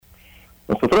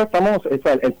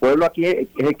Nosotros el pueblo aquí es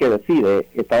el que decide.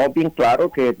 Estamos bien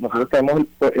claros que nosotros tenemos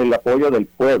el apoyo del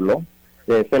pueblo,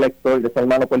 de ese elector, de ese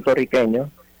hermano puertorriqueño,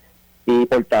 y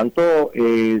por tanto,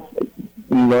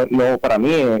 no, para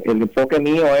mí, el enfoque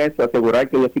mío es asegurar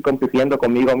que yo estoy compitiendo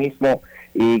conmigo mismo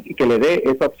y que le dé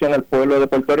esa opción al pueblo de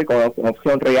Puerto Rico, una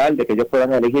opción real de que ellos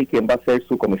puedan elegir quién va a ser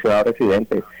su comisionado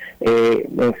residente.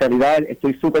 En realidad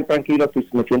estoy súper tranquilo,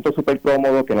 me siento súper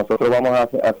cómodo que nosotros vamos a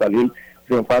salir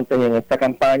triunfantes en esta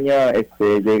campaña.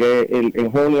 Llegué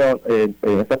en junio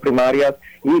en estas primarias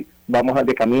y vamos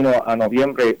de camino a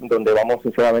noviembre, donde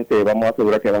sinceramente vamos a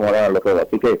asegurar que vamos a ganar los dos.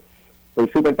 Así que estoy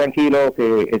súper tranquilo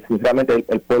que sinceramente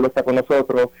el pueblo está con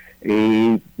nosotros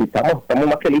y estamos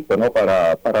más que listos, ¿no?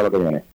 para lo que viene.